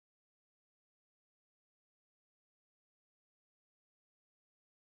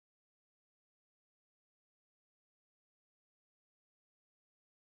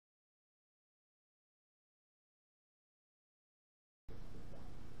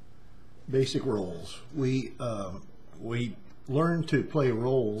basic rolls. We learned to play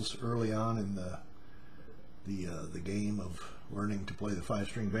rolls early on in the game of learning to play the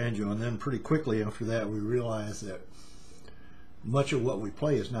 5-string banjo, and then pretty quickly after that we realized that much of what we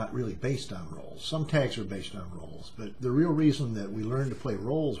play is not really based on rolls. Some tags are based on rolls, but the real reason that we learn to play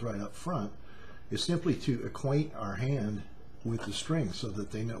rolls right up front is simply to acquaint our hand with the strings so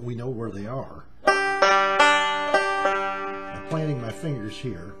that we know where they are. I'm planting my fingers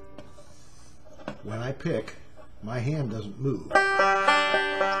here. When I pick, my hand doesn't move.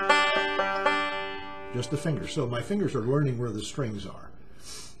 Just the fingers. So my fingers are learning where the strings are.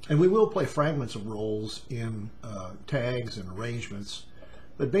 And we will play fragments of rolls in tags and arrangements.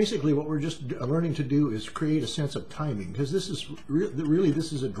 But basically what we're just learning to do is create a sense of timing, because this is really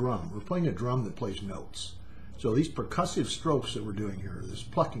this is a drum. We're playing a drum that plays notes. So these percussive strokes that we're doing here, this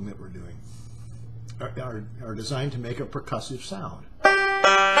plucking that we're doing, are designed to make a percussive sound.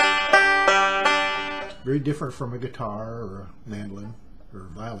 Very different from a guitar or a mandolin or a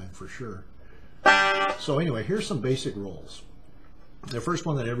violin for sure. So anyway, here's some basic rolls. The first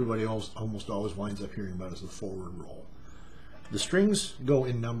one that everybody almost always winds up hearing about is the forward roll. The strings go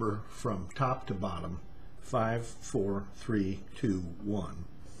in number from top to bottom, 5, 4, 3, 2, 1,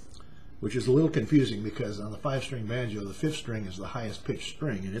 which is a little confusing because on the 5-string banjo, the 5th string is the highest pitched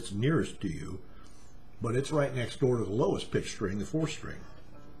string and it's nearest to you, but it's right next door to the lowest pitched string, the 4th string.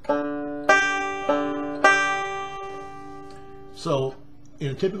 So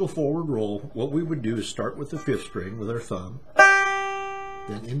in a typical forward roll, what we would do is start with the 5th string with our thumb,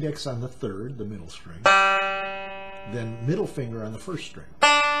 then index on the 3rd, the middle string, then middle finger on the 1st string,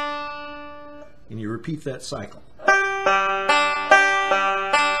 and you repeat that cycle.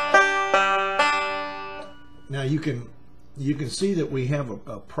 Now you can see that we have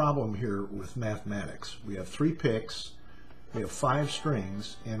a problem here with mathematics. We have 3 picks, we have 5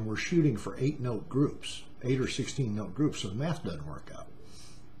 strings, and we're shooting for 8-note groups, 8 or 16-note groups, so the math doesn't work out.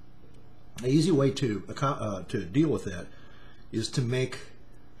 The easy way to deal with that is to make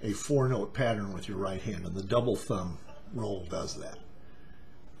a 4-note pattern with your right hand, and the double thumb roll does that.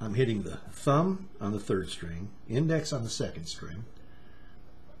 I'm hitting the thumb on the 3rd string, index on the 2nd string,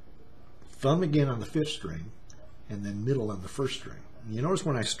 thumb again on the 5th string, and then middle on the 1st string. And you notice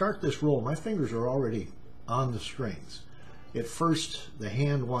when I start this roll, my fingers are already on the strings. At first, the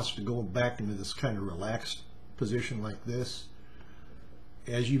hand wants to go back into this kind of relaxed position like this.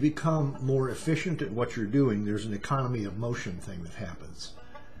 As you become more efficient at what you're doing, there's an economy of motion thing that happens.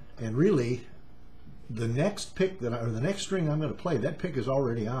 And really, the next pick the next string I'm going to play, that pick is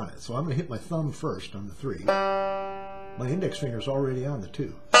already on it. So I'm going to hit my thumb first on the 3. My index finger is already on the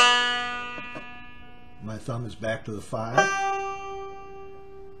 2. My thumb is back to the 5.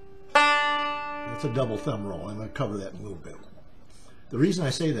 That's a double thumb roll. I'm going to cover that in a little bit. The reason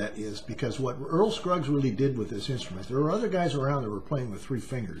I say that is because what Earl Scruggs really did with this instrument, there were other guys around that were playing with 3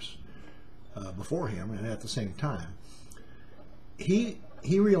 fingers before him and at the same time. He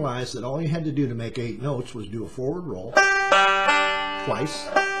realized that all he had to do to make 8 notes was do a forward roll twice,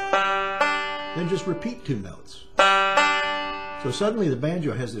 then just repeat 2 notes. So suddenly the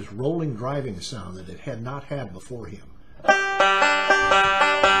banjo has this rolling driving sound that it had not had before him.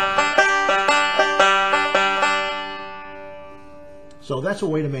 So that's a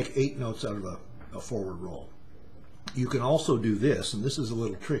way to make 8 notes out of a forward roll. You can also do this, and this is a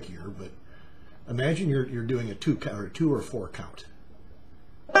little trickier, but imagine you're doing a 2 count or 2 or 4 count.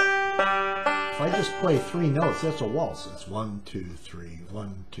 If I just play 3 notes, that's a waltz. It's 1, 2, 3,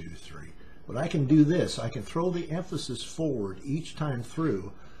 1, 2, 3. But I can do this. I can throw the emphasis forward each time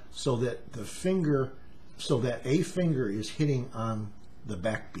through so that a finger is hitting on the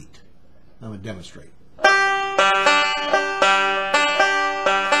backbeat. I'm going to demonstrate.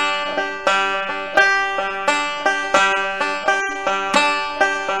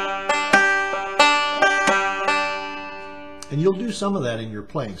 And you'll do some of that in your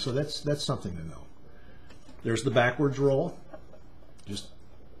playing, so that's something to know. There's the backwards roll, just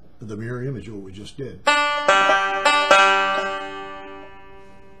the mirror image of what we just did.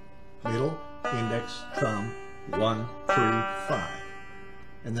 Middle, index, thumb, 1, 3, 5.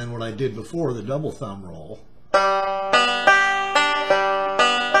 And then what I did before, the double thumb roll. 3,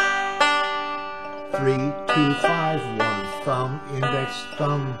 2, 5, 1, thumb, index,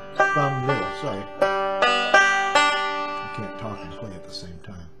 thumb, thumb, middle. Sorry. I can't talk and play at the same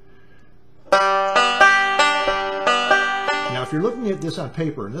time. Now, if you're looking at this on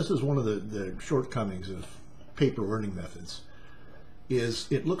paper, and this is one of the shortcomings of paper learning methods, is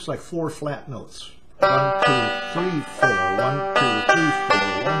it looks like 4 flat notes. 1, 2, 3, 4, 1, 2, 3, 4,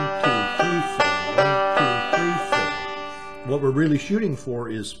 1, 2, 3, 4, 1, 2, 3, 4. What we're really shooting for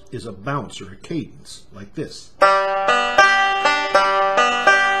is a bounce or a cadence, like this.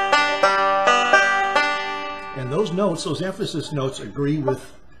 And those notes, those emphasis notes, agree with,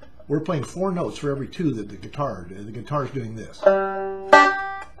 we're playing 4 notes for every 2 that the guitar's doing this.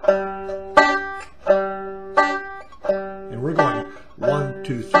 And we're going 1,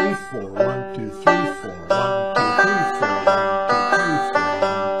 2, 3, 4, 1, 2, 3, 4, 1, 2, 3, 4, 1, 2, 3,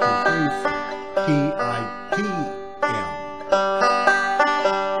 4, 1, 2, 3, 4, T-I-T-M.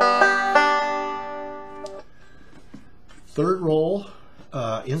 Third roll,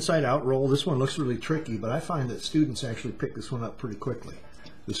 inside out roll. This one looks really tricky, but I find that students actually pick this one up pretty quickly.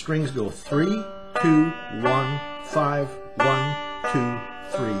 The strings go 3, 2, 1, 5, 1, 2,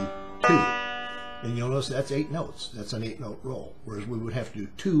 3, 2. And you'll notice that's 8 notes. That's an 8-note roll. Whereas we would have to do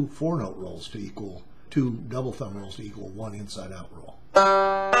 2 4-note rolls to equal 2 double thumb rolls to equal 1 inside out roll.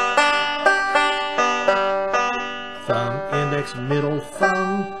 Thumb, index, middle,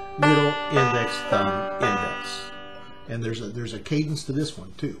 thumb, middle, index, thumb, index. And there's a cadence to this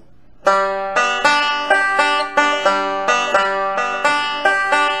one too.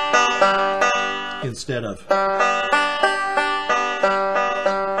 Instead of.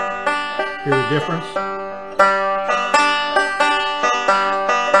 Hear the difference?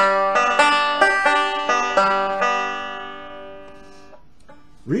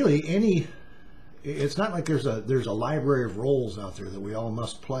 Really, it's not like there's a library of rolls out there that we all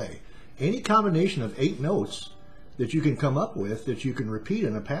must play. Any combination of 8 notes that you can come up with that you can repeat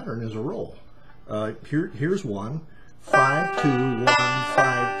in a pattern is a roll. Here's one. 5, 2, 1,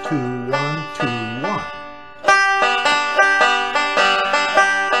 5, 2, 1, 2, 1.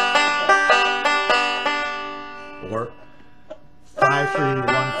 Or 5, 3, 1,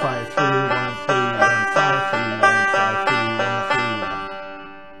 5, 3, 1, 3, 1, 5, 3, 1, 5, 3, 1,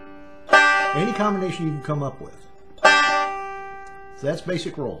 3, 1. Any combination you can come up with. So that's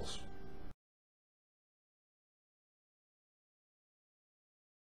basic rolls.